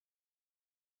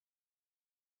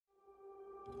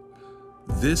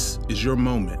This is your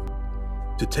moment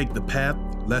to take the path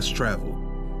less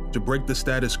traveled, to break the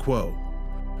status quo,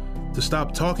 to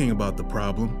stop talking about the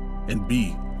problem and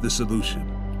be the solution.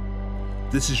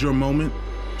 This is your moment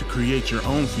to create your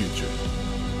own future,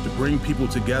 to bring people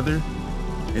together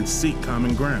and seek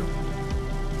common ground.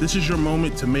 This is your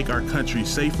moment to make our country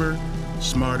safer,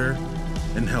 smarter,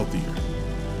 and healthier.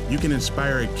 You can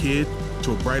inspire a kid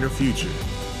to a brighter future,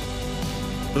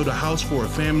 build a house for a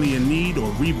family in need, or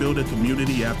rebuild a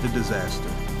community after disaster.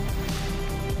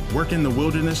 Work in the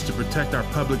wilderness to protect our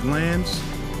public lands,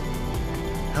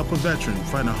 help a veteran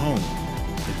find a home,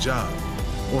 a job,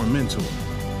 or a mentor.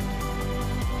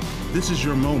 This is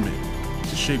your moment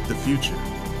to shape the future.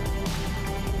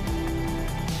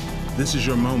 This is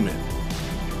your moment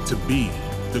to be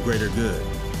the greater good.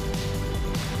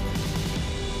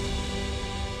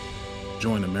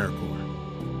 Join AmeriCorps.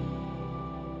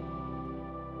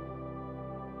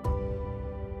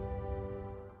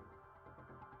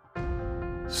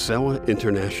 Sewa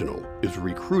International is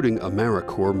recruiting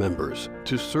AmeriCorps members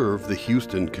to serve the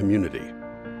Houston community.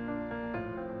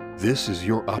 This is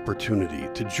your opportunity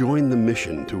to join the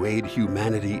mission to aid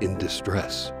humanity in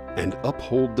distress and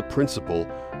uphold the principle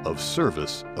of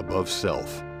service above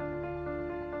self.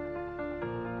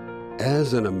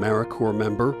 As an AmeriCorps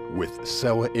member with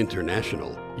Sewa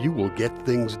International, you will get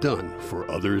things done for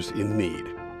others in need.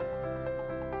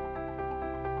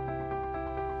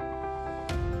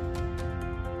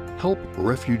 Help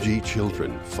refugee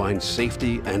children find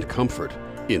safety and comfort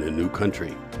in a new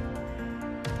country.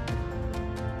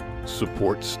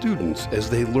 Support students as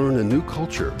they learn a new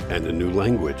culture and a new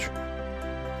language.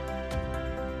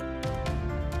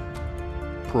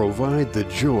 Provide the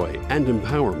joy and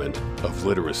empowerment of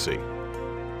literacy.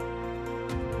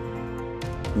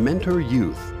 Mentor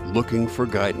youth looking for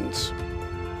guidance.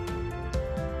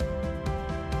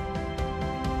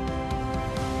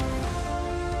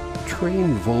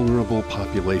 Train vulnerable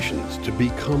populations to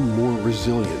become more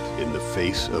resilient in the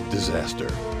face of disaster.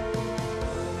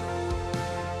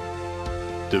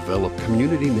 Develop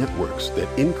community networks that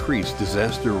increase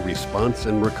disaster response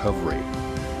and recovery.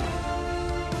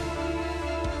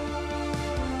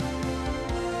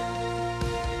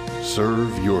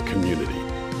 Serve your community.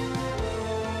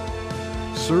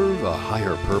 Serve a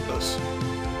higher purpose.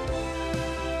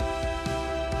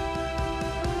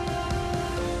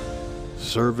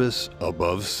 Service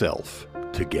above self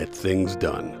to get things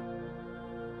done.